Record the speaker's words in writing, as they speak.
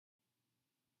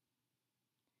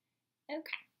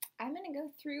Okay, I'm going to go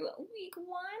through week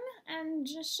one and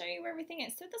just show you where everything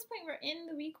is. So at this point, we're in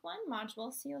the week one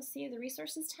module. So you'll see the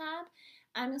resources tab.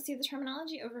 You'll see the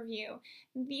terminology overview.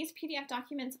 These PDF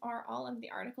documents are all of the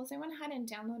articles. I went ahead and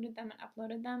downloaded them and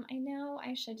uploaded them. I know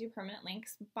I should do permanent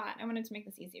links, but I wanted to make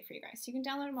this easier for you guys. So you can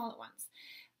download them all at once.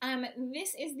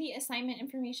 This is the assignment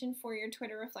information for your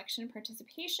Twitter reflection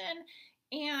participation.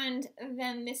 And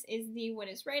then this is the what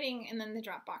is writing, and then the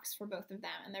Dropbox for both of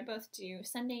them. And they're both due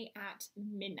Sunday at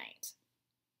midnight.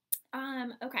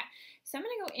 Okay, so I'm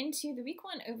going to go into the week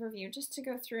one overview just to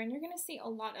go through, and you're going to see a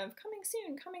lot of coming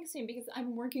soon, because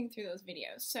I'm working through those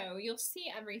videos. So you'll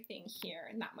see everything here,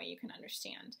 and that way you can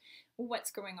understand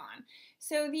what's going on.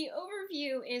 So the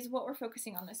overview is what we're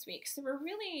focusing on this week. So we're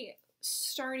really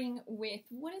starting with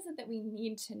what is it that we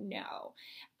need to know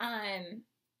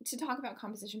to talk about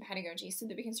composition pedagogy so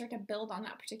that we can start to build on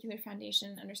that particular foundation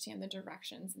and understand the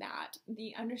directions that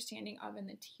the understanding of and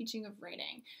the teaching of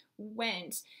writing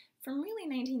went from really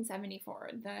 1970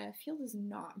 forward. The field is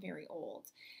not very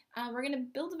old. We're going to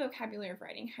build a vocabulary of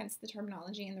writing, hence the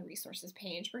terminology and the resources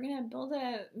page. We're going to build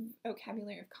a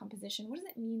vocabulary of composition. What does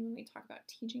it mean when we talk about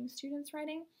teaching students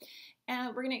writing?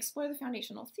 We're going to explore the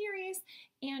foundational theories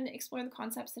and explore the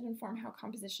concepts that inform how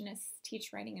compositionists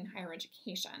teach writing in higher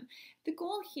education. The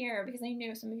goal here, because I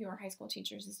know some of you are high school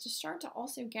teachers, is to start to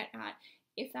also get at,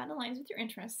 if that aligns with your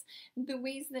interests, the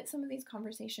ways that some of these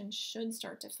conversations should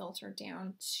start to filter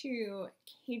down to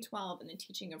K-12 and the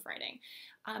teaching of writing.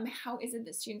 How is it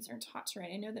that students are taught to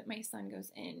write? I know that my son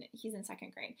goes in, he's in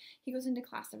second grade, he goes into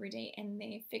class every day and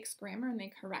they fix grammar and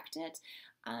they correct it.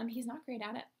 He's not great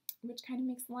at it, which kind of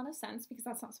makes a lot of sense because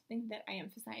that's not something that I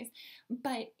emphasize.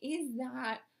 But is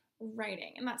that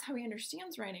writing? And that's how he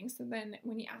understands writing. So then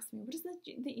when he asks me, what is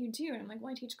it that you do? And I'm like,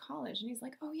 well, I teach college. And he's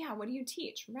like, oh yeah, what do you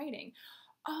teach? Writing.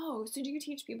 Oh, so do you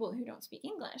teach people who don't speak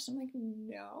English? I'm like,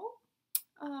 no.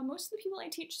 Most of the people I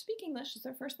teach speak English as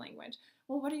their first language.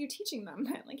 Well, what are you teaching them?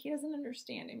 Like, he doesn't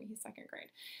understand. I mean, he's second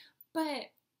grade. But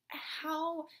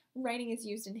how writing is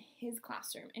used in his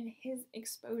classroom and his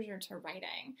exposure to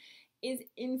writing is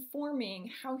informing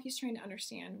how he's trying to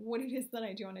understand what it is that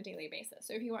I do on a daily basis.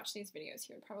 So if you watch these videos,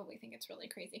 he would probably think it's really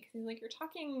crazy because he's like, you're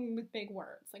talking with big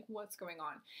words, like what's going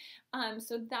on?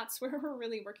 So that's where we're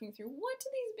really working through, what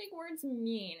do these big words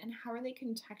mean and how are they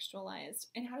contextualized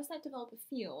and how does that develop a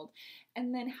field?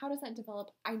 And then how does that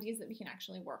develop ideas that we can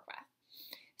actually work with?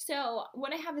 So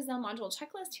what I have is a module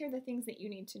checklist. Here are the things that you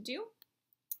need to do.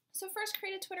 So first,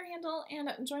 create a Twitter handle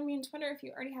and join me on Twitter if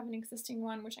you already have an existing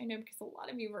one, which I know because a lot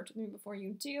of you worked with me before.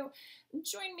 You do.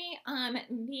 Join me.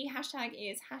 The hashtag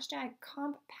is hashtag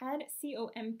CompPed,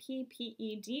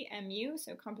 CompPedMu,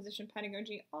 so Composition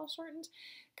Pedagogy, all shortened,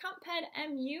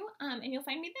 CompPedMu, and you'll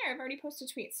find me there. I've already posted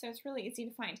tweets, so it's really easy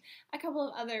to find. A couple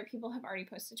of other people have already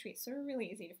posted tweets, so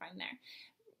really easy to find there.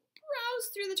 Browse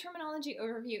through the terminology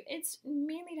overview. It's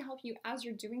mainly to help you as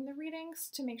you're doing the readings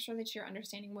to make sure that you're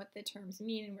understanding what the terms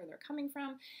mean and where they're coming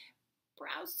from.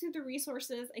 Browse through the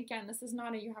resources. Again, this is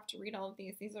not a you have to read all of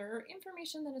these. These are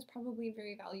information that is probably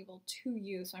very valuable to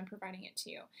you, so I'm providing it to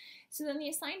you. So then the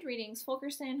assigned readings,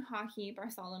 Fulkerson, Hockey,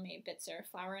 Bartholomew, Bitzer,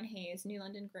 Flower and Hayes, New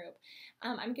London Group.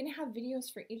 I'm going to have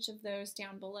videos for each of those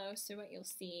down below, so what you'll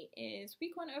see is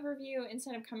week one overview.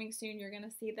 Instead of coming soon, you're going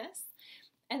to see this.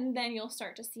 And then you'll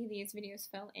start to see these videos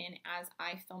fill in as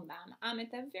I film them.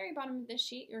 At the very bottom of this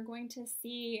sheet, you're going to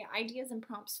see ideas and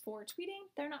prompts for tweeting.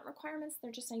 They're not requirements,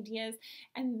 they're just ideas.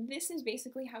 And this is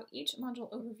basically how each module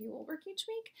overview will work each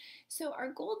week. So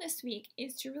our goal this week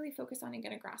is to really focus on and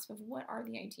get a grasp of what are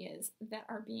the ideas that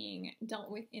are being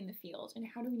dealt with in the field and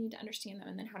how do we need to understand them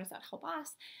and then how does that help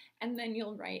us? And then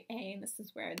you'll write and this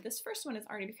is where this first one is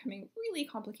already becoming really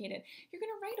complicated. You're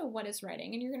going to write a what is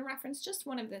writing and you're going to reference just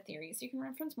one of the theories. You can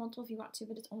reference multiple if you want to,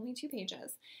 but it's only 2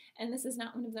 pages. And this is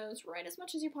not one of those, write as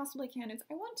much as you possibly can. It's,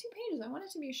 I want 2 pages. I want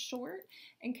it to be short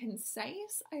and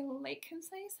concise. I like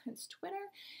concise, hence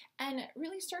Twitter. And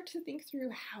really start to think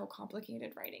through how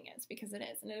complicated writing is, because it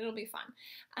is, and it'll be fun.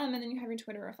 And then you have your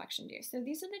Twitter reflection due. So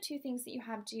these are the 2 things that you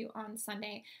have due on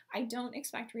Sunday. I don't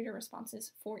expect reader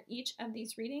responses for each of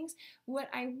these readings. What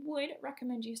I would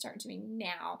recommend you start doing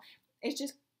now is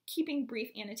just keeping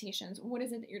brief annotations. What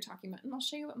is it that you're talking about? And I'll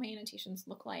show you what my annotations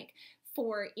look like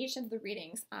for each of the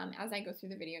readings as I go through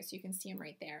the video so you can see them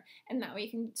right there. And that way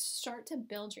you can start to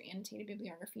build your annotated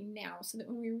bibliography now so that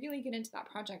when we really get into that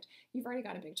project, you've already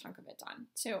got a big chunk of it done.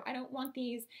 So I don't want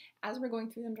these as we're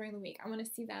going through them during the week. I want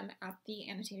to see them at the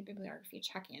annotated bibliography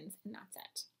check-ins, and that's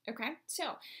it. Okay,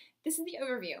 so this is the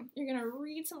overview. You're going to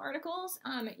read some articles.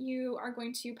 You are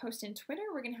going to post in Twitter.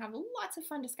 We're going to have lots of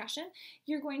fun discussion.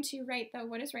 You're going to write the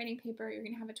What is Writing paper. You're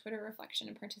going to have a Twitter reflection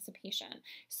and participation.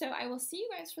 So I will see you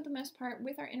guys for the most part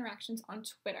with our interactions on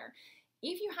Twitter.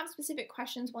 If you have specific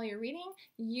questions while you're reading,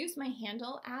 use my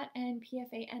handle at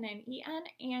NPFANNEN,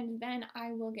 and then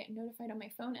I will get notified on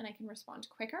my phone and I can respond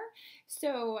quicker.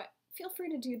 So feel free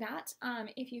to do that.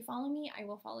 If you follow me, I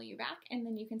will follow you back, and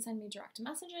then you can send me direct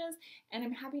messages, and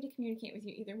I'm happy to communicate with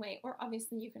you either way, or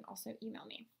obviously you can also email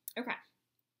me. Okay,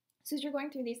 so as you're going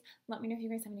through these, let me know if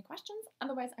you guys have any questions.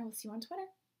 Otherwise, I will see you on Twitter.